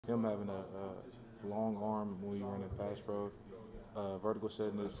him having a long arm when we run in pass pro, vertical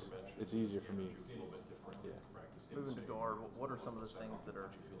setting, it's easier for me. Yeah. Moving to guard, what are some of the things that are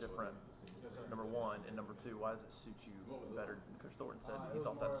different? Number one, and number two, why does it suit you better? Coach Thornton said he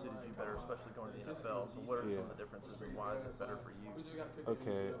thought that suited you better, especially going to the NFL. So, what are some of the differences, and why is it better for you?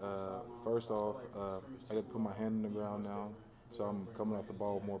 Okay. First off, I get to put my hand in the ground now, so I'm coming off the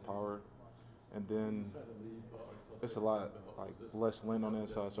ball with more power. And then it's a lot like less length on that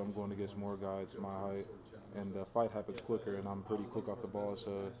side, so I'm going against more guys my height, and the fight happens quicker, and I'm pretty quick off the ball,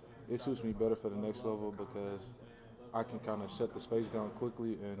 so it suits me better for the next level because I can kind of shut the space down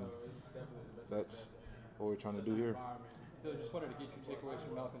quickly, and that's what we're trying to do here. Dylan, just wanted to get your takeaways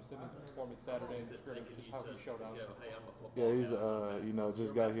from Malcolm Simmons' performance Saturday in the scrimmage, just how he showed out. Yeah, he's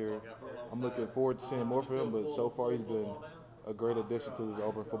just got here. I'm looking forward to seeing more from him, but so far he's been a great addition to this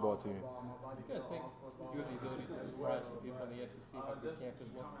Auburn football team. Do you guys think you have the ability to surprise some people in the SEC how good camp is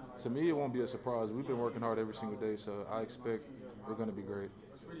looking? To me, it won't be a surprise. We've been working hard every single day, so I expect we're going to be great.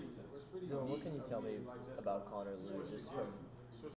 Dylan, what can you tell me about Connor Lew just from